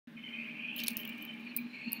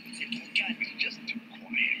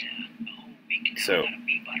So,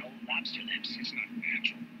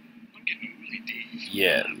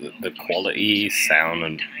 yeah, the quality, sound,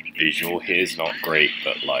 and visual here is not great,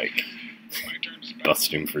 but like,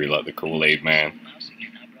 busting through like the Kool-Aid Man.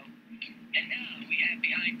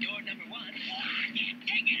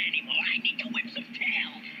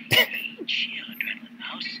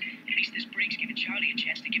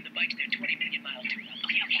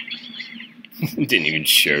 Didn't even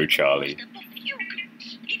show Charlie.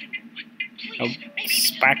 A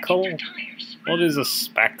spackle? What is a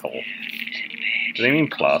spackle? Do they mean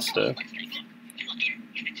plaster?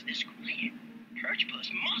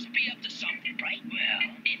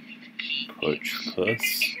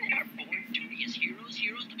 Perchpuss?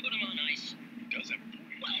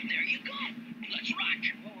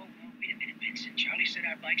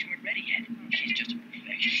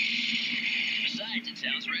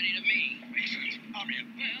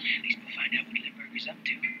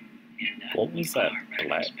 What was that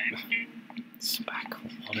black spackle?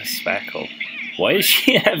 What is spackle? Why does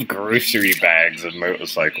she have grocery bags of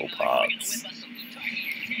motorcycle parts?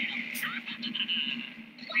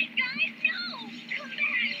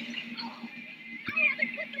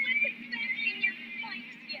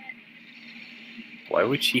 Why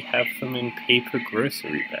would she have them in paper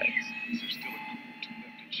grocery bags?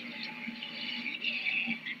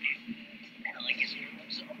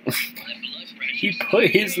 He put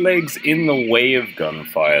his legs in the way of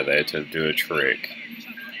gunfire there to do a trick.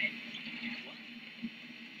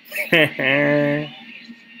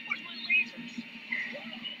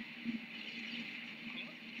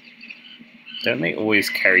 Don't they always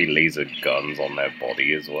carry laser guns on their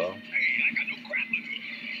body as well?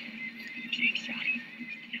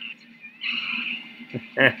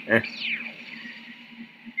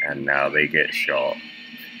 And now they get shot.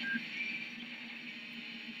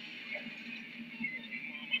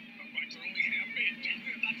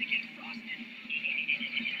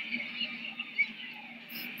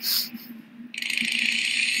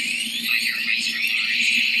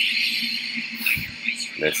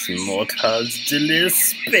 Les mortals de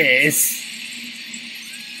l'espace.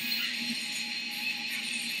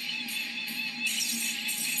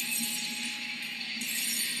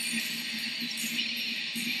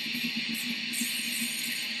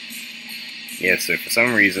 Yeah, so for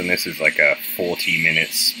some reason this is like a 40-minute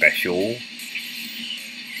special.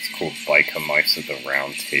 It's called Biker Mice at the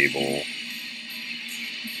Round Table.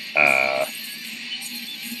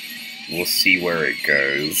 We'll see where it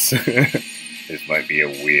goes. This might be a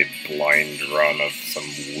weird blind run of some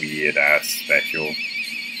weird-ass special.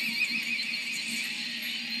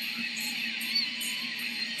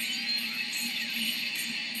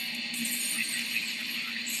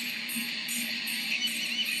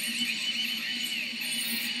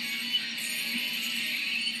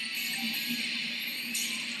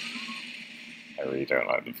 I really don't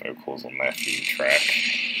like the vocals on their theme track.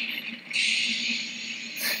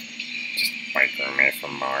 Just Biker Man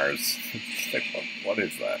from Mars. It's like, what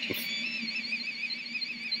is that?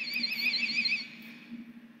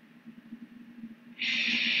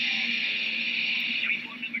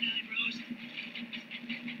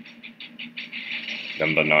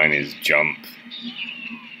 Number 9 is Jump.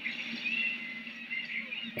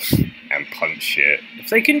 And punch shit. If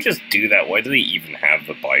they can just do that, why do they even have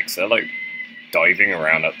the bikes? They're like diving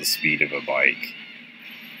around at the speed of a bike.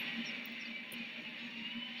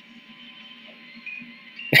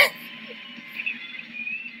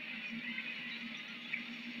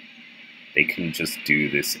 They can just do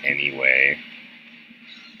this anyway.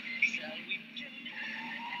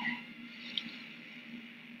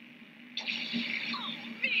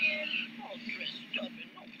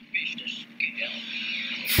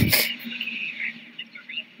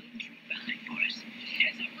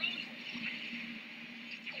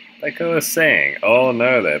 Like I was saying, oh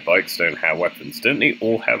no, their bikes don't have weapons. Don't they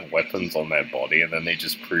all have weapons on their body, and then they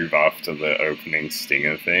just prove after the opening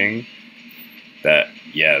stinger thing that,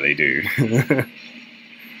 yeah, they do.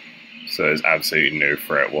 So there's absolutely no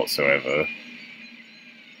threat whatsoever.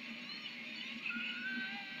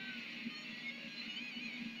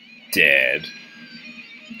 Dead.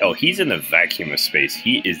 Oh, he's in a vacuum of space.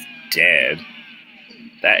 He is dead.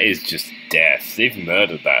 That is just death. They've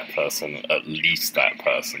murdered that person, at least that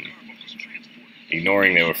person.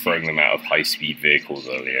 Ignoring they were throwing them out of high-speed vehicles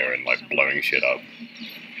earlier and, like, blowing shit up.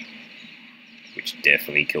 Which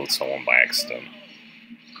definitely killed someone by accident.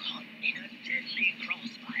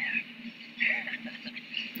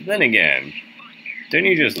 But then again, don't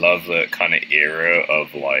you just love the kind of era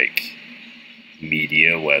of, like,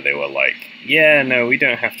 media where they were like, yeah, no, we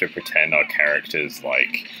don't have to pretend our characters,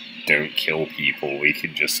 like, don't kill people. We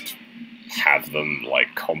can just have them,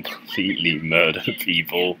 like, completely murder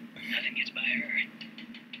people. Nothing gets by her.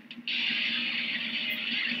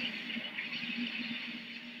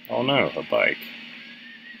 Oh no, her bike.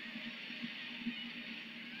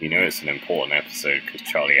 You know it's an important episode because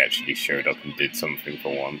Charlie actually showed up and did something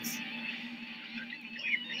for once.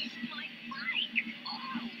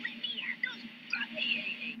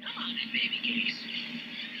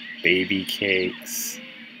 Baby cakes.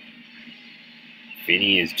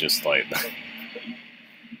 Vinny is just like,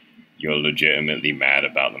 you're legitimately mad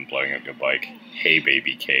about them blowing up your bike. Hey,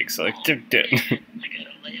 baby cakes. Like, I gotta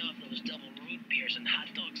lay off those double root beers and hot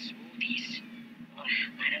dog smoothies.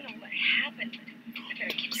 I don't know what happened, but I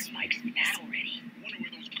better get your bikes bad already. Wonder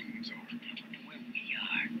where those goons are. I wonder where we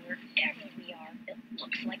are. Wherever we are, it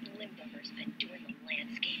looks like Limburger's been doing the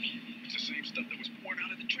landscaping. It's the same stuff that was poured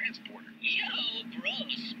out of the transporter. Yo,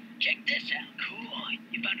 bros. Check this out. Cool.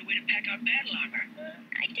 You found a way to pack our battle armor.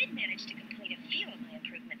 I did manage to complete a few of my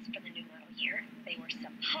improvements for the new model year. They were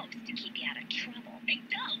supposed to keep you out of trouble. Hey,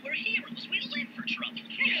 duh, we're heroes. We live for trouble.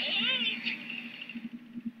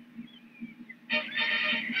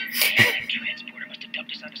 That transporter must have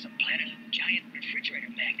dumped us onto some planet of giant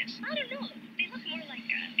refrigerator magnets. I don't know. They look more like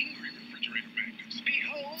Angry refrigerator magnets.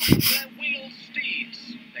 Behold, their wheeled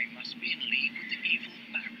steeds. They must be in league with the evil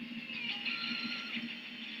Baron.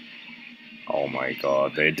 oh my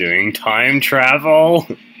god, they're doing time travel!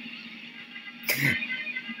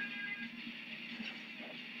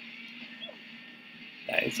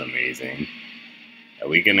 That is amazing. Are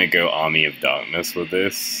we gonna go Army of Darkness with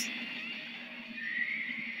this?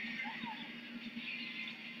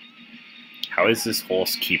 How is this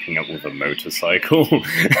horse keeping up with a motorcycle? you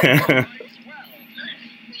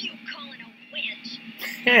calling a winch.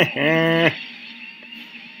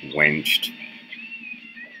 Wenched.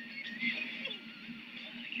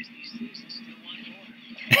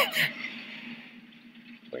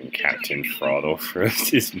 When Captain Frodo throws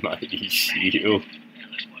his mighty shield. That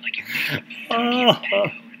looks more like you're Oh. to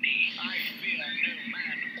me. I fear no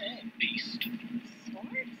man or beast.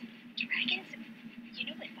 Swords? Dragons? You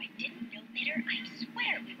know, if I didn't know better, I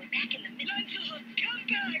swear we were back in the middle. Lancelot, come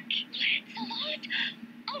back! Lancelot?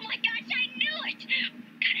 Oh my gosh, I knew it!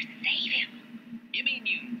 Gotta save him. You mean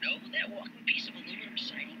you know that walking piece of aluminum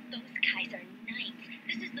siding? Those guys are knights.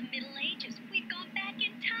 This is the Middle Ages. We've gone back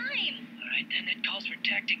in time. Alright, then that calls for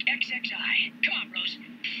tactic XXI. Come on, Rose.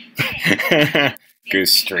 Go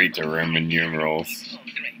straight to Roman numerals. Oh,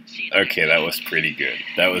 great. See you Okay, that was pretty good.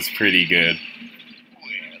 That was pretty good.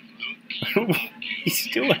 He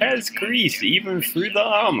still has grease, even through the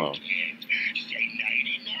armor.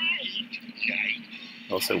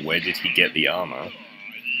 Also, where did he get the armor?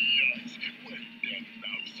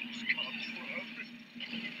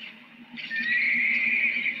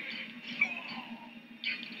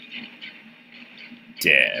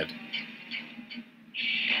 Dead.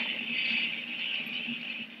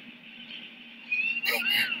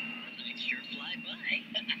 Sure fly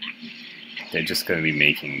by. They're just going to be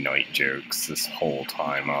making night jokes this whole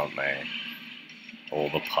time, aren't they? All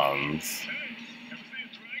the puns.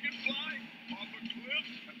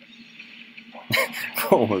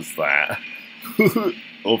 What was that?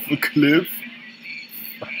 Off a cliff?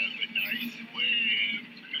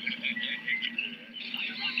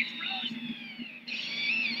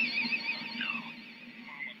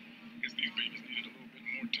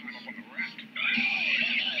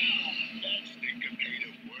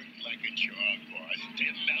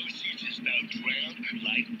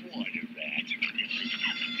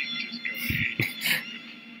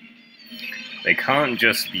 They can't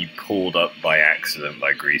just be pulled up by accident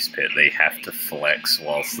by Grease Pit, they have to flex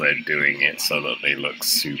whilst they're doing it so that they look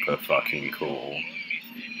super fucking cool.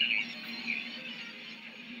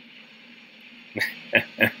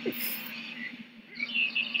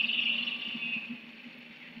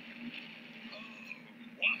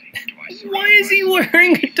 Why is he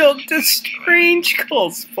wearing a Doctor Strange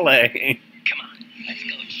cosplay? Come on, let's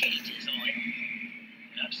go change his oil.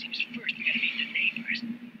 Now seems first we gotta meet the neighbors.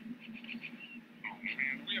 Oh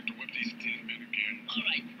man, we have to whip these tin men again.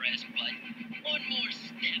 Alright, Brass Bud. One more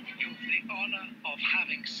step. You've the honor of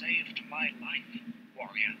having saved my life,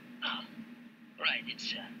 warrior. Oh, right,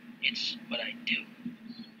 it's what I do.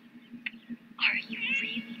 Are you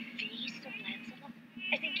really the Sir Lancelot?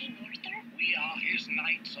 I think King Arthur? We are his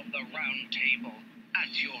knights of the Round Table.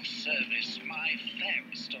 At your service, my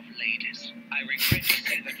fairest of ladies. I regret to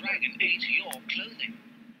say the dragon ate your clothing.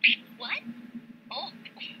 What? Oh.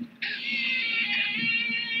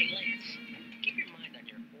 Hey, Lance, keep your mind on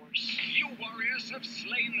your horse. You warriors have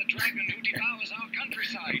slain the dragon who devours our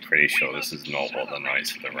countryside. I'm pretty sure this is not what the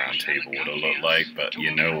Knights of the Round Table would have looked like, but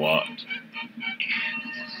you know what?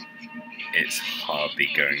 it's hardly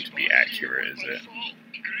going to be accurate, is it?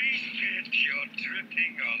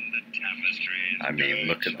 I mean,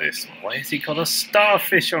 look at this. Why has he got a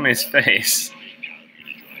starfish on his face?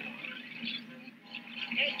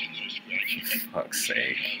 For fuck's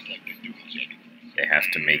sake. They have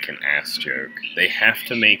to make an ass joke. They have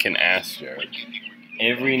to make an ass joke.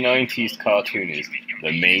 Every 90s cartoonist,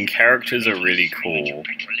 the main characters are really cool,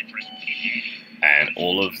 and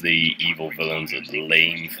all of the evil villains are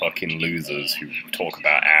lame fucking losers who talk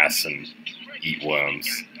about ass and eat worms.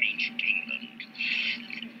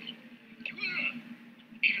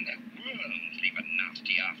 Even the worms leave a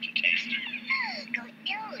nasty aftertaste. Good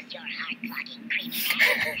news, your hard-clogging criminal.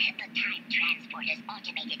 The time transport is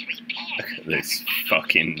automated repair. Look at this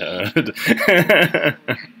fucking nerd.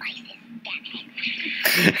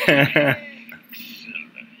 Excellent.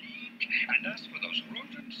 And as for those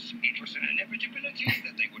rodents, it was an inevitability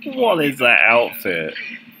that they would... What is that outfit?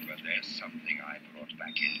 But there's something I brought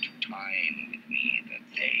back into time with me that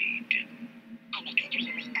they didn't. An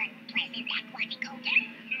extremely unpleasant aquatic odor.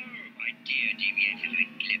 No, my dear deviated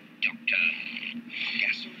lip doctor.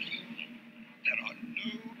 Gasoline. There are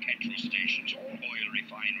no petrol stations or oil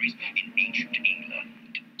refineries in ancient England.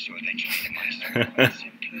 So they treat the mice quite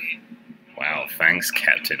simply. Wow, thanks,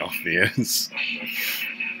 Captain Obvious.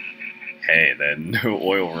 Hey, there are no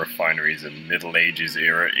oil refineries in Middle Ages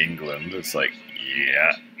era England. It's like,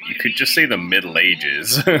 yeah, you could just say the Middle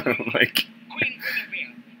Ages. Like, Queen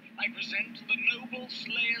Guinevere, I present the noble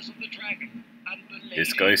slayers of the dragon and the lady...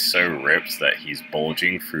 this guy's so ripped that he's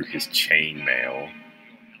bulging through his chainmail.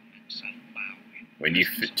 When you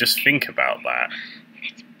just think about that.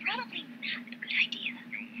 That's probably not a good idea.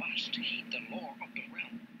 You must heed the law of the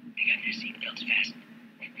realm. They got their seatbelts fastened.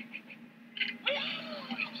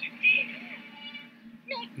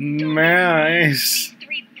 Nice. These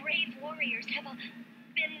three brave warriors have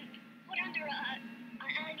been put under an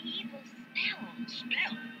evil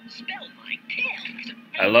spell. Spell my tail.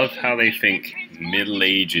 I love how they think Middle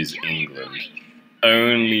Ages England.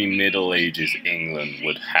 Only Middle Ages England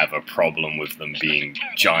would have a problem with them being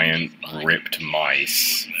giant ripped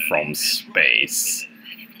mice from space.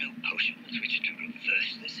 No potion with which to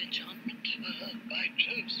reverse this enchantment. By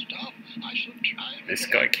Jove, stop. I shall try. This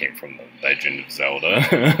guy came from The Legend of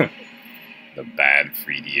Zelda. The bad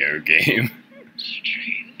 3DO game.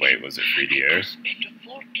 Strange. Wait, was it 3DO? Spent a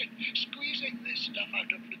fortune squeezing this stuff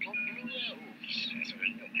out of little blue elves.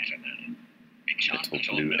 No matter, man. Little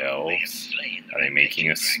blue elves? Are they making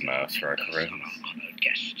a Smurfs reference? Honored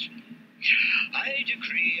guests. I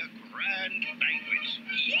decree a grand banquet.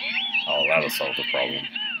 Oh, that'll solve the problem.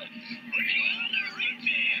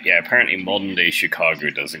 Yeah, apparently modern day Chicago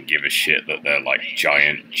doesn't give a shit that they're like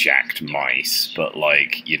giant jacked mice, but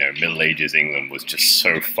like, you know, Middle Ages England was just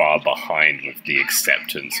so far behind with the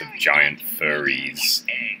acceptance of giant furries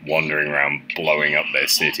wandering around blowing up their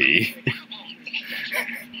city.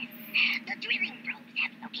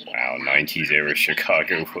 Wow, 90s era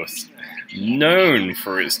Chicago was known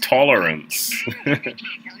for its tolerance. Camelot.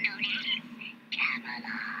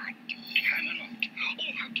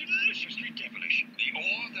 Oh, how deliciously devilish. The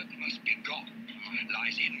ore that must be got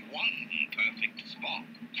lies in one perfect spot.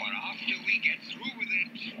 For after we get through with it,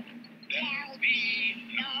 there'll be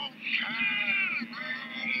no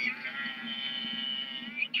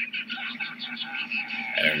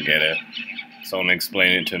I don't get it. Someone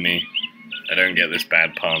explain it to me. I don't get this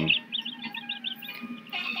bad pun.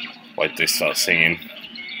 Why'd they start singing?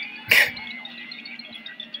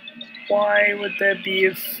 Why would there be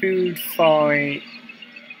a food fight?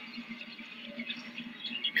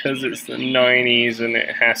 Because it's the 90s and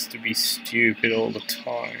it has to be stupid all the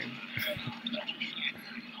time.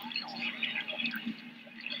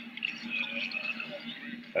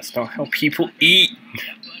 That's not how people eat.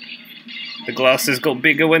 The glasses got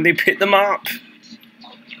bigger when they picked them up.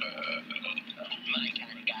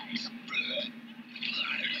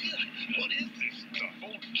 What is this stuff?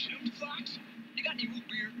 Old chip socks? You got any root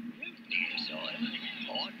beer? Root beer, soil?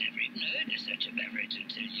 Oh, I've never even heard of such a beverage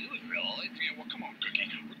until you arrived. Yeah, well, come on, Cookie.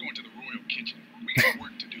 We're going to the royal kitchen. We got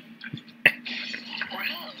work to do.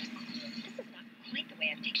 Gross. This is not quite the way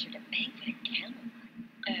I pictured a banquet at Camelot.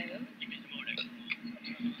 Oh? You mean the morning?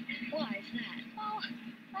 Why is that? Oh,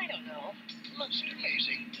 I don't know. Most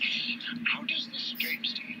amazing. How does the straight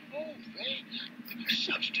steam move, eh?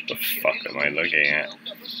 The fuck am I looking at?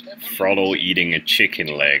 Froddle eating a chicken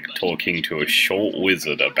leg, talking to a short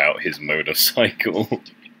wizard about his motorcycle.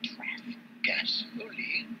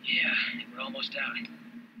 Gasoline? Yeah, we're almost out.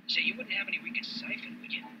 Say, you wouldn't have any we could siphon,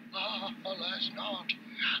 would you? Ah, alas not.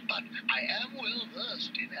 But I am well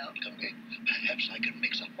versed in alchemy. Perhaps I can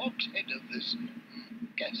mix a hogshead of this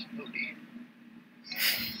gasoline.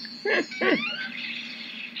 Alright,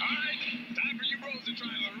 time for you bros to try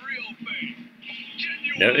the real thing.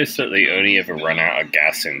 Notice that they only ever run out of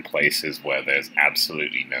gas in places where there's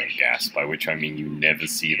absolutely no gas, by which I mean you never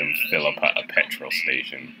see them fill up at a petrol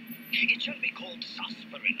station. It should be called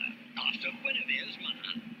sarsaparilla, after Guinevere's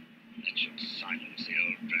man. It should silence the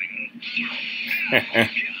old dragon.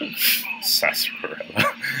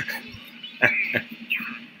 Sarsaparilla.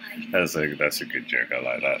 That's a good joke, I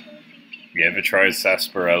like that. You ever tried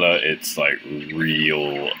sarsaparilla? It's like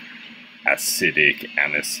real acidic,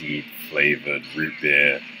 aniseed flavored root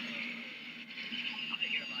beer.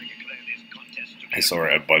 I saw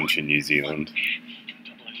it a bunch in New Zealand.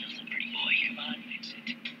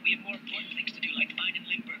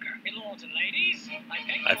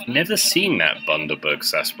 I've never seen that Bundaberg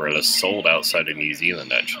sarsaparilla sold outside of New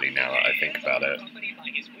Zealand, actually, now that I think about it.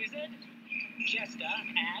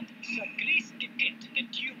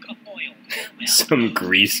 Some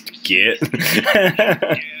greased git.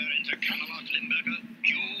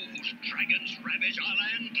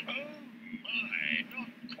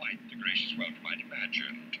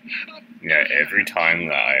 Yeah, every time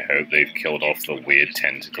that I hope they've killed off the weird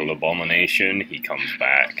tentacle abomination, he comes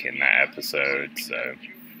back in that episode, so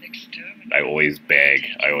I always beg.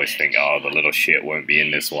 I always think, oh, the little shit won't be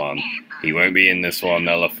in this one. He won't be in this one,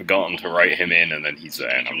 they'll have forgotten to write him in, and then he's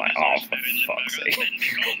there, and I'm like, oh, for fuck's sake.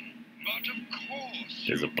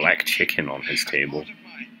 There's a black chicken on his table.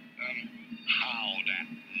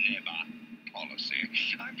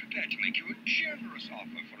 I'm prepared to make you a generous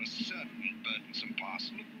offer for a certain burdensome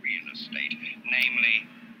parcel of real estate, namely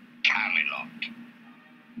Camelot.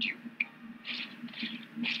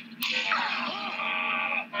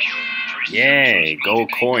 Yay,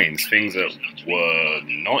 gold coins, things that were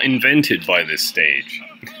not invented by this stage.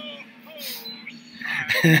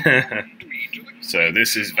 So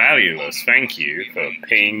this is valueless, thank you for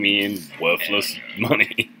paying me in worthless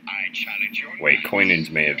money. Wait, coinage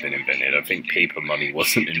may have been invented. I think paper money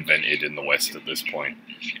wasn't invented in the West at this point.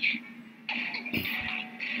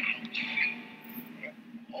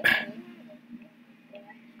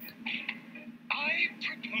 I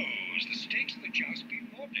propose the stakes of the joust be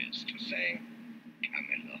modest, to say,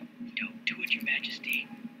 Camelot. Don't do it, Your Majesty.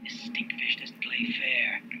 This stinkfish doesn't play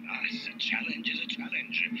fair. Thus, a challenge is a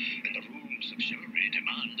challenge, and the rules of chivalry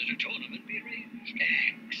demand that a tournament be arranged.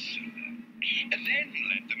 Excellent. And then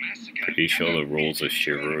let the massacre... Pretty sure the rules of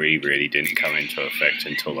chivalry really didn't come into effect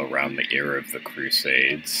until around the era of the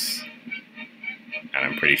Crusades. And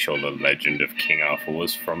I'm pretty sure the legend of King Arthur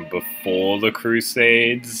was from before the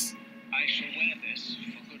Crusades. I shall wear this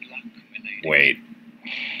for good luck, milady. Wait.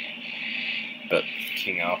 But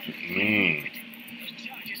King Arthur...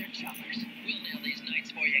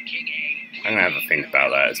 I'm gonna have a think about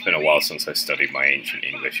that. It's been a while since I studied my ancient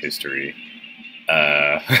English history.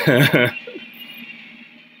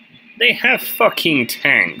 They have fucking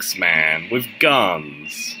tanks, man, with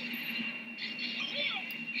guns.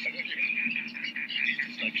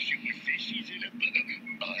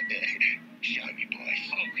 Shabby boy,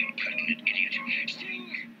 impertinent idiot. Still,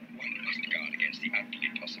 one must guard against the ugly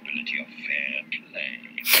possibility of fair play.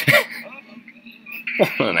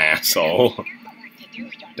 What an asshole.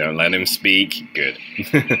 Don't let him speak. Good.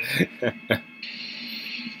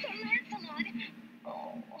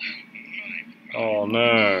 Oh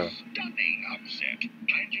no. Stunning upset.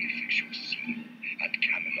 Kindly fix your seal, and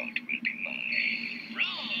Camelot will be mine.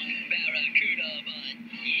 Wrong, Barracuda, but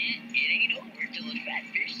it ain't over till the fat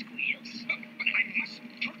fish squeals. But I must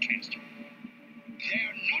protest.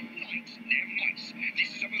 They're not knights, they're mice. This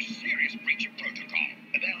is a most serious breach of protocol.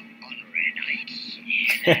 They're honorary knights.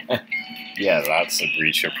 Yeah, that's a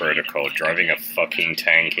breach of protocol. Driving a fucking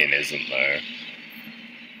tank in isn't, though.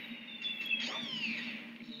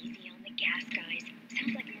 Easy on the gas, guys.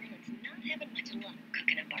 Sounds like Merlin's not having much luck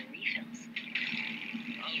cooking up our refills.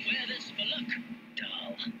 I'll wear this for luck,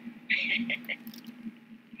 doll.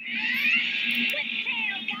 With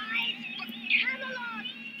tail, guys! For Camelot!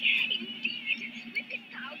 Indeed,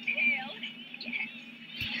 swiftest our tail. Yes.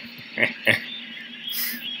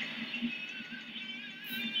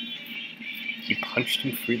 He punched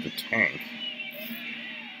him through the tank.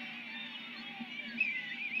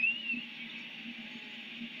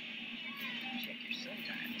 Check your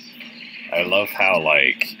sundials. I love how,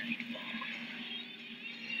 like,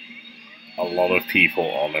 a lot of people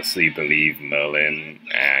honestly believe Merlin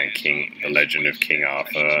and the Legend of King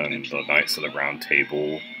Arthur and the Knights of the Round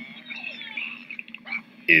Table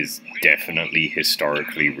is definitely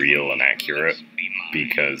historically real and accurate,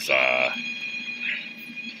 because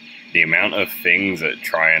the amount of things that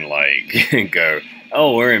try and, like, go,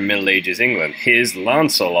 oh, we're in Middle Ages England, here's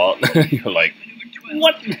Lancelot. You're like,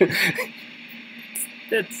 What?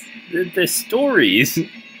 They're stories.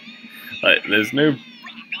 Like, there's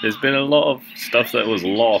been a lot of stuff that was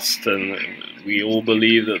lost, and we all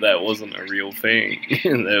believe that that wasn't a real thing.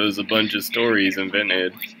 There was a bunch of stories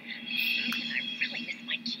invented. I really miss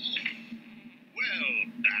my keys. Well,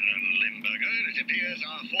 Baron Limburger, it appears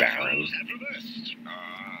our Baron. fortunes have reversed.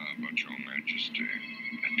 Ah, but your majesty,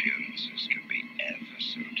 appearances can be ever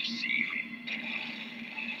so deceiving.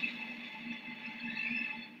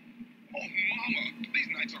 Oh, Mama, these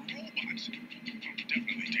knights are robots.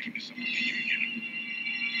 Definitely taking this up with the Union.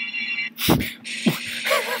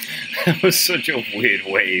 That was such a weird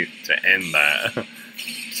way to end that.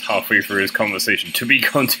 It's halfway through his conversation. To be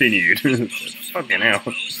continued. Fucking hell. I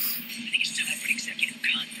think it's time for an executive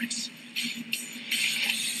conference.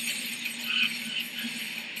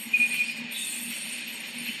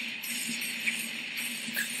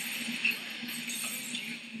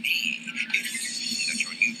 It seems that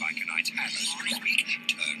your new Viconites have, so to speak,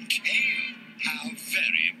 turned tail. How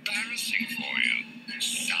very embarrassing for you,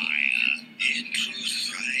 sire. In truth,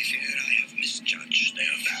 I fear I have misjudged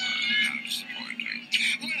their value. How disappointing.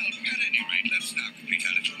 Well, at any rate, let's now complete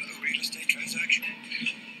our little real estate transaction.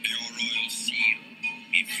 Your royal seal,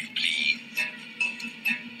 if you please.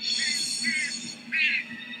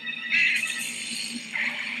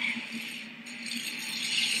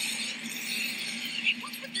 Hey,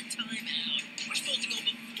 what's with the timeout? We're supposed to go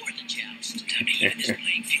before the joust. Time to even this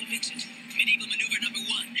playing field, Vixen. Medieval maneuver number 1.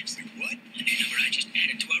 What? A new number I just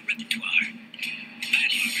added to our repertoire.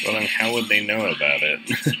 Well, then how would they know about it?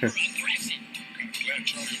 Super aggressive. Glad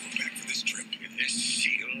Charlie will back for this trip. With this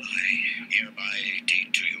seal, I hereby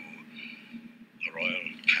deed to you the Royal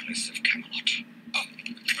Palace of Camelot. Oh,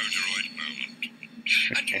 corduroy moment.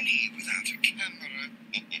 And you leave without a camera.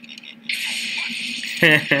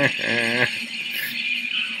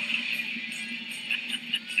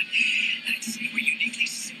 I'd say we're uniquely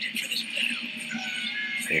suited for this battle.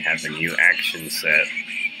 They have a new action set.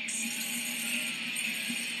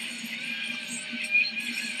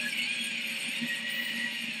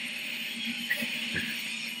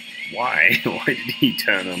 Why? Why did he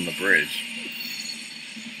turn on the bridge?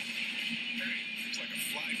 It's like a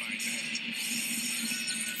fly-by-night.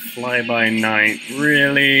 Fly by night,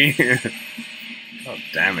 really? God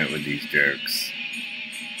damn it with these jokes.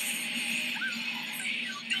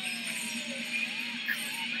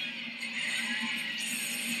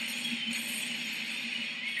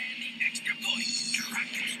 Extra point.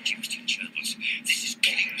 Gypsy channels. This is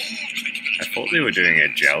getting all critical. I thought they were doing a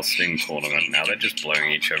jousting tournament, now they're just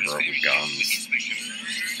blowing each other up with guns.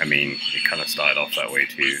 I mean, it kind of started off that way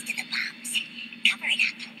too. Cover it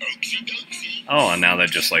up. Oaksy doaksy. Oh, and now they're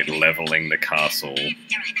just like leveling the castle. Throw him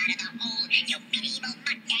out of the hole, you medieval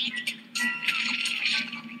mutthead.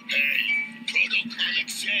 Hey, protocol it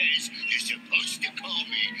says you're supposed to call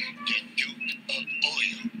me the Duke of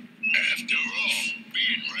Oil. After all,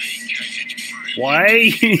 being ranked has its perks. Why are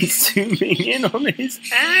you zooming in on his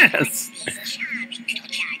ass? These charming little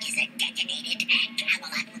charges are detonated.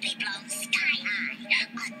 Camelot will be blown sky high,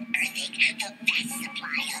 unearthing the vast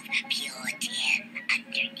supply of pure tin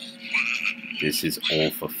underneath that. This is all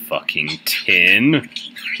for fucking tin.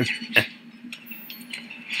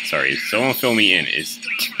 Sorry, someone fill me in. Is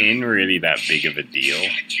tin really that big of a deal?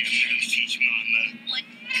 Gotcha, Mousy's mama.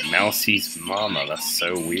 Mousie's mama, that's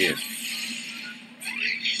so weird.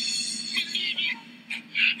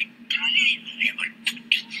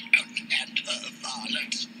 And her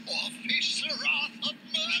varlet, Officer Arthur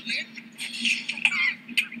Merlin.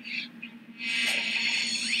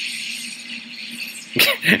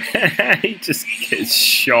 He just gets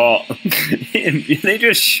shot. They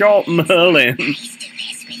just shot Merlin. Please do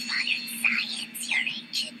this with modern science, your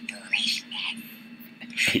ancient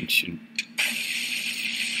foolishness. Ancient.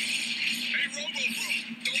 Hey, Robo-Bro,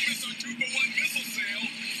 don't miss our 2-for-1 missile sale.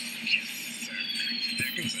 Yes, sir.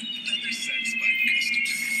 There goes another satisfied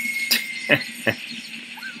customer.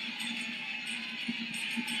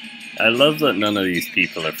 I love that none of these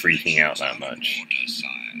people are freaking out that much. Order, sire.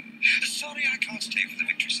 Sorry I can't stay for the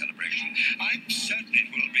victory celebration. I'm certain it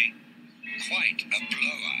will be quite a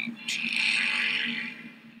blowout.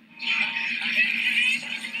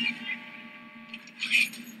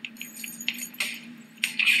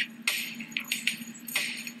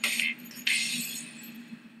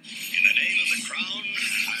 In the name of the crown,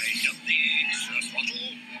 I dub thee Sir Throttle,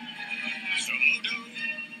 Sir Modo,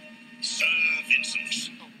 Sir Vincent.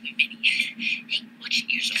 Oh, Vinny. Hey, watch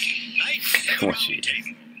yourself. Knights of the Watch Round it.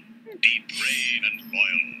 Table, be brave and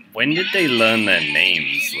loyal. When did they learn their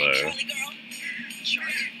names, though? Charlie girl.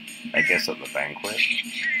 Charlie. I guess at the banquet. Hey,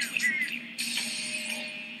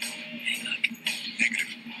 look.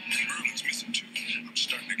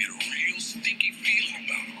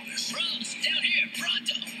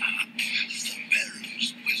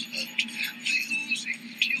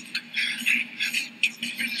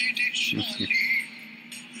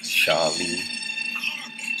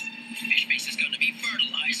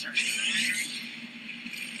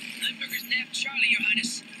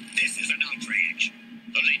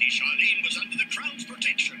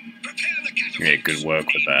 Yeah, good work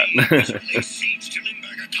with that. Laid siege to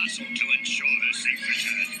Limburger Castle to ensure her safe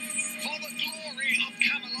return. For the glory of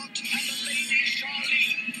Camelot and the Lady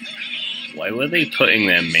Charlene. Why were they putting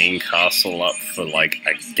their main castle up for like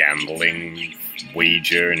a gambling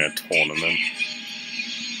wager in a tournament?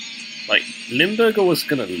 Like, Limburger was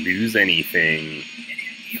gonna lose anything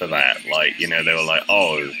for that. Like, you know, they were like,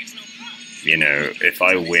 oh, you know, if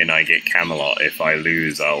I win, I get Camelot. If I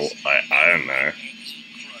lose, I don't know.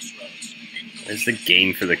 Where's the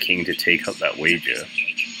gain for the king to take up that wager?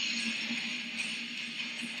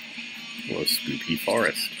 What a spooky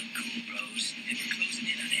forest.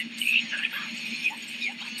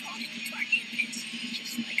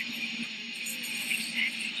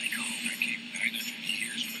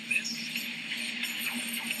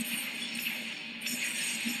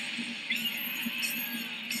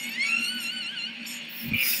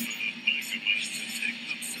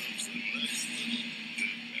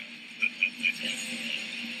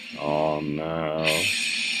 Oh no.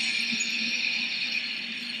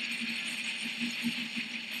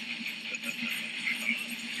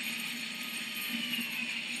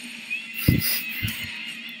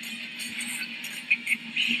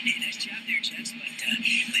 Nice job there, gents, but a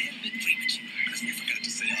little bit premature. Because we forgot to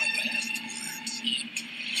say our last words.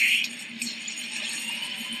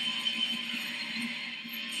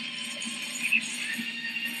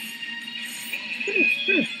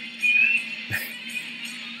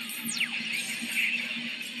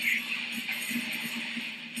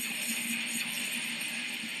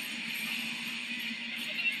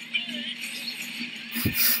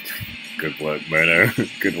 Good work, Murdo.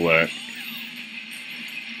 Good work.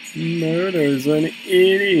 Murdo's an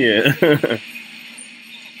idiot. You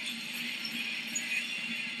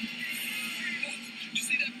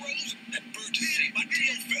see that, Rose? That bird just saved my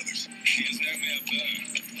tail feathers. She is no mere bird,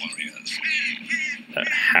 but warriors.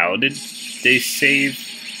 How did they save?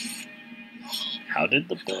 How did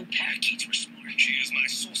the bird? Parakeets were smart. She is my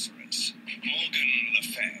sorceress, Morgan Le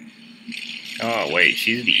Fay. Oh wait,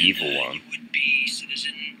 she's the evil one. Would be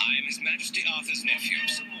citizen. I am His Majesty Arthur's nephew,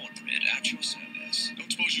 Sir Mordred, at your service.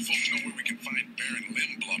 Don't suppose you folks know where we can find Baron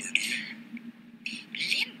Limblubber, do you?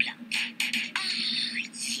 Limblubber? Ah,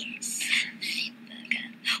 yes, Limburger.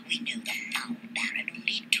 We know the foul Baron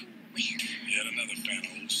only too well. Yet another fan of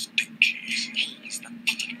old stick cheese. He is the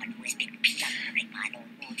fetid one who has been plundering my Lord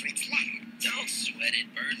Mordred's land. Don't sweat it,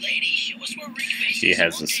 bird lady. Show us where Rick faces. She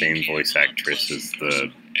has the same voice actress as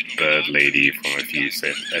the bird lady from a few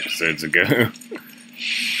episodes ago.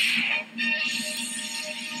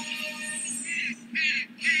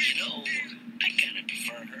 You know, I kinda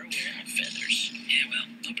prefer her wearing feathers. Yeah, well,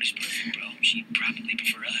 nobody's perfect, bro. She'd probably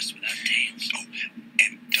prefer us without tails. Oh,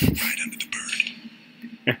 and don't ride under the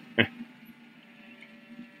bird.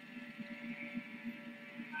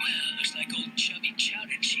 Well, looks like old chubby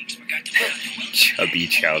chowder cheeks forgot to put out the welcome. Chubby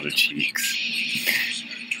chowder cheeks.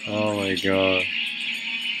 Oh my god.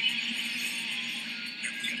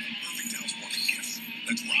 Perfect house for the kiss.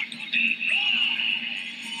 Let's rock.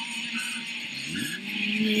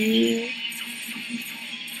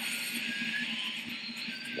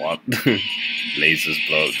 What? Lasers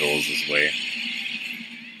blow up doors this way.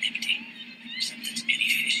 Empty. Something's any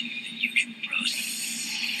fishier than usual, bros.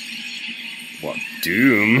 What?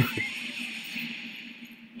 Doom?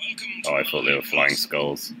 Welcome Oh, I thought they were flying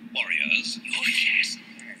skulls. warriors. Your castle.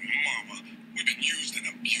 Mama, we've been used and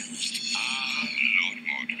abused. Ah, Lord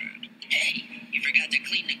Mordred. Hey, you forgot to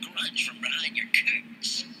clean the grunge from behind your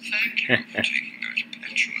curtains. Thank you for taking those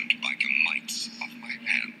petulant mites off my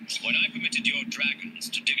hands. When I permitted your dragons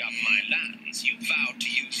to dig up my lands, you vowed to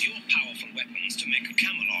use your powerful weapons to make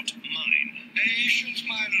Camelot mine. Patience,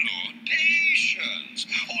 my lord, patience.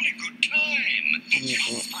 All in good time. The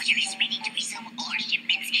transporter is ready to resume all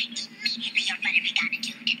shipments immediately your letter be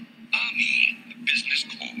constituted. Army, business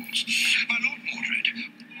calls. My lord Mordred,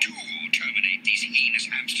 do terminate these heinous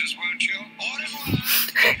hamsters, won't you? Au revoir.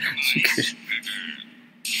 Compromise.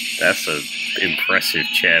 That's a impressive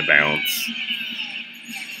chair bounce.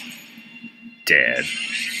 Dead.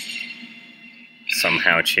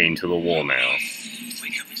 Somehow chained to the wall now.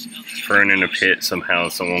 Wake up and smell the Thrown in a pit, somehow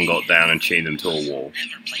someone got down and chained them to a wall.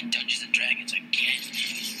 Never play Dungeons and Dragons again.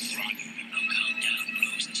 Oh, calm down,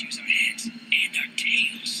 bros. Let's use our heads and our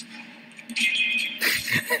tails.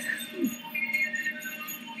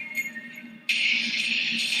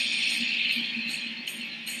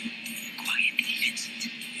 Quietly, Vincent.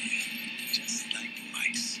 Just like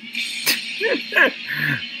mice.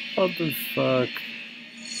 What the fuck?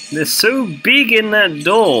 They're so big in that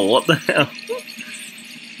door, what the hell?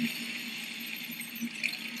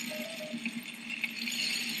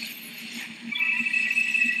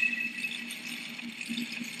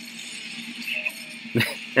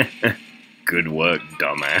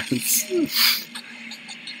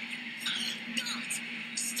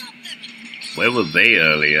 Where were they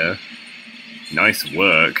earlier? Nice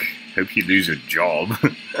work. Hope you lose your job.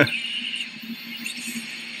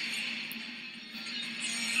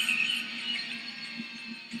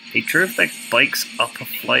 They drove their bikes up a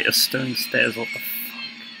flight of stone stairs, what the fuck?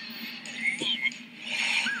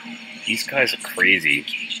 These guys are crazy.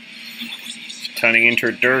 Turning into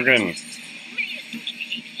a Durgan.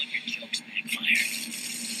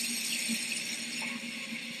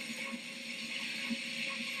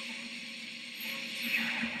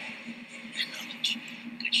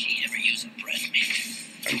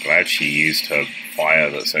 I'm glad she used her fire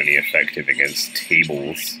that's only effective against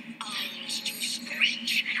tables.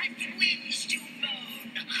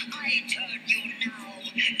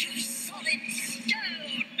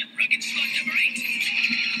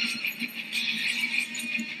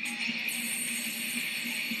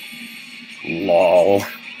 Lol.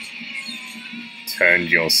 Turned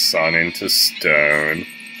your son into stone.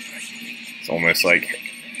 It's almost like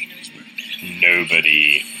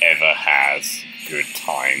nobody ever has good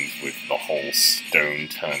times with the whole stone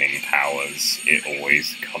turning powers. It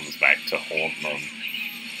always comes back to haunt them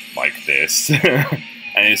like this.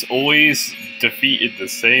 And it's always defeated the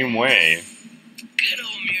same way. Good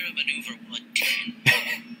old mirror maneuver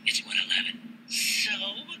 110. It's 111. So?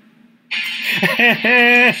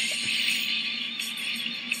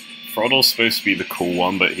 Froddle's supposed to be the cool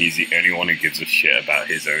one, but he's the only one who gives a shit about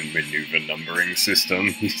his own maneuver numbering system.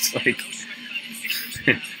 He's like,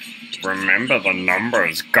 remember the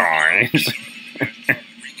numbers, guys.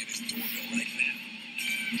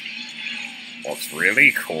 What's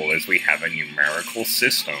really cool is we have a numerical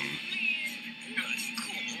system.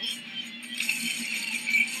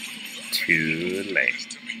 Too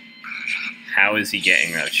late. How is he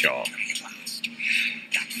getting that shot?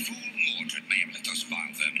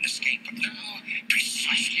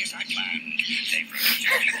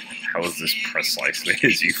 How is this precisely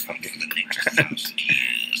as you fucking planned?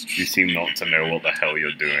 You seem not to know what the hell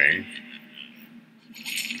you're doing.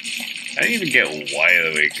 I don't even get why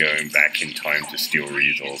are they going back in time to steal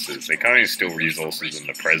resources. They can't even steal resources in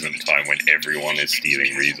the present time when everyone is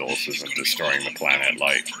stealing resources and destroying the planet.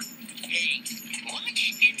 Like, he's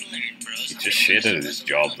just shit at his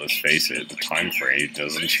job, let's face it. The time frame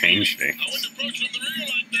doesn't change things.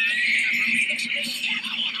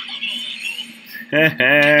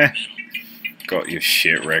 Got your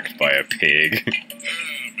shit wrecked by a pig.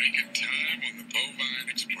 Making time on the Bovine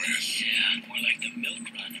Express. Yeah, more like the milk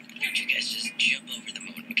run. Why don't you guys just jump over the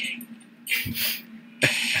moon, okay?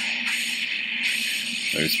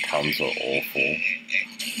 Those puns were awful.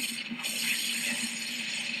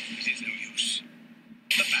 It is no use.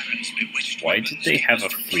 The Baron's bewitched. Why did they have a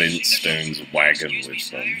Flintstones wagon with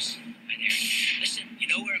them? Hi there. Listen, you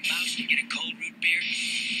know where a mouse can get a cold root beer?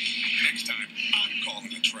 Next time, I'm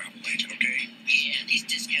calling a travel agent, okay? Yeah, these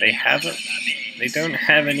discounts. They haven't. They don't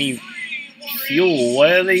have any fuel.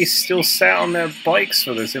 Why are they still sat on their bikes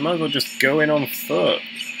for this? They might as well just go in on foot.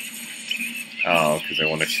 Oh, because they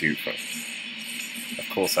want to shoot for. Of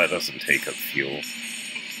course, that doesn't take up fuel.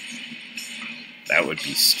 That would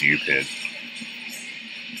be stupid.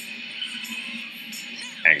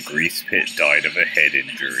 And Grease Pit died of a head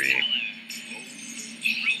injury.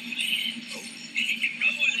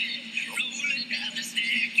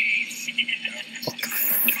 What the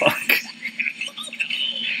fuck?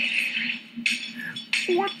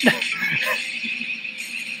 What the?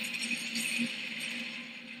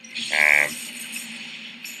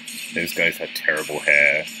 Those guys had terrible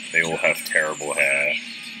hair. They all have terrible hair.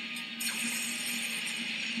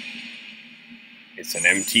 It's an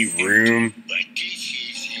empty room.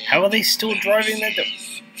 How are they still driving their... Hey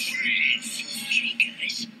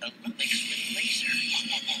guys, a Lummox with a laser.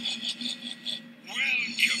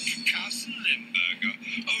 Welcome to Castle Limburger,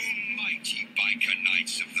 almighty biker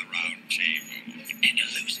knights of the Round Table. And a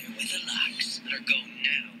loser with the locks. Better go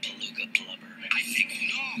now, beluga blubber. I think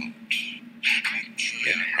not.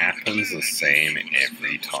 Actually, It happens the same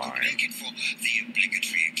every time. make it for the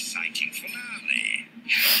obligatory exciting finale.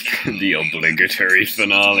 The obligatory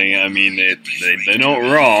finale. I mean, they're not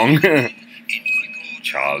wrong.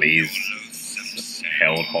 Charlie's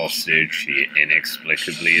held hostage. She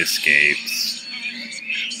inexplicably escapes.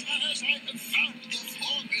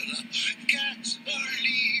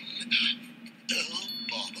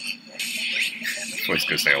 I was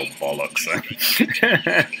gonna say old bollocks then.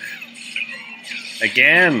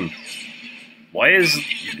 Again. Why is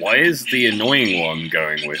the annoying one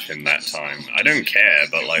going with him that time? I don't care,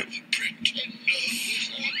 but like,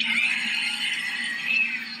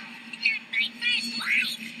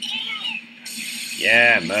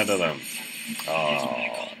 Yeah, murder them.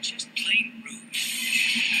 Oh. Just plain rude.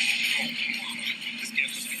 This girl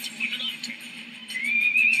must be too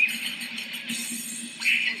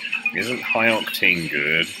unoctane. Isn't High Octane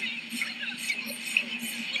good?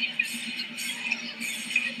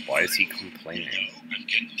 Why is he complaining?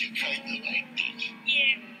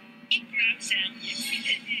 Yeah, it grounds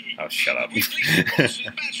out. Oh, shut up. We fleeced the boss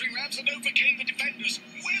with battering rams and overcame the defenders.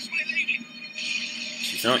 Where's my lady?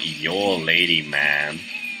 She's not your lady, man.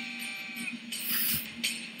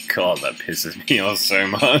 God, that pisses me off so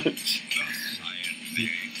much.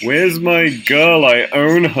 Where's my girl? I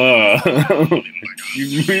own her.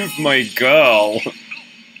 You moved my girl.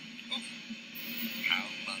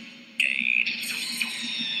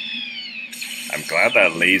 I'm glad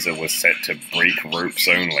that laser was set to break ropes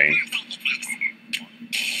only.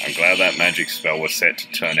 I'm glad that magic spell was set to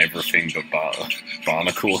turn everything but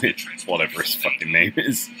Barnacle, whatever his fucking name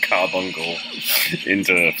is, Carbuncle,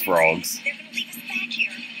 into frogs. They're gonna leave us back here.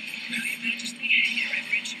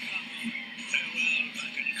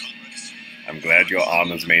 I'm glad your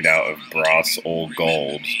armor's made out of brass or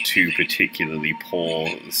gold, two particularly poor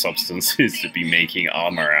substances to be making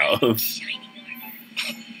armor out of.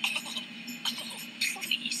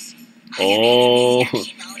 Oh,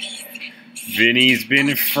 Vinny's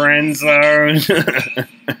been friend zoned. Those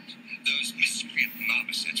miscreant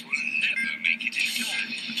marmosets will never make it in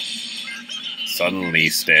time. Suddenly,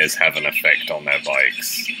 stairs have an effect on their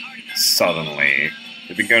bikes. Suddenly.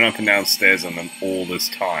 They've been going up and down stairs on them all this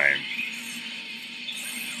time.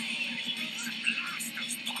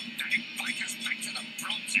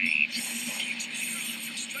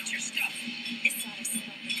 This ought to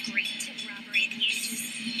spell the great robbery of the ages.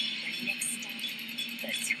 The next stop,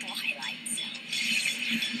 the Twilight Zone.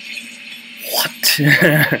 What?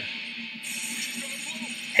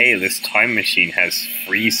 Hey, this time machine has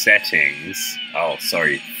 3 settings. Oh,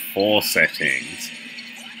 sorry, 4 settings.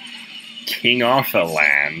 King Arthur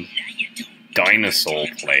Land, Dinosaur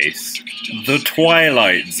Place, the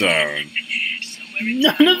Twilight Zone.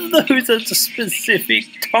 None of those are to specific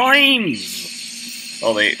times.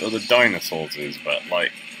 Oh, the dinosaurs is, but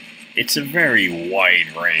like, it's a very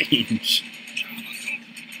wide range.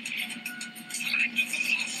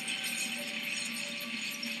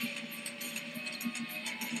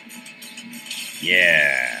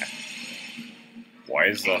 Yeah. Why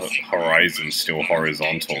is the horizon still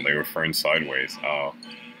horizontal? They were thrown sideways. Oh.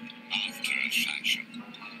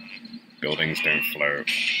 Buildings don't float.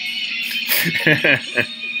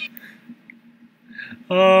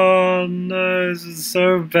 Oh no, this is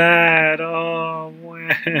so bad. Oh, wow.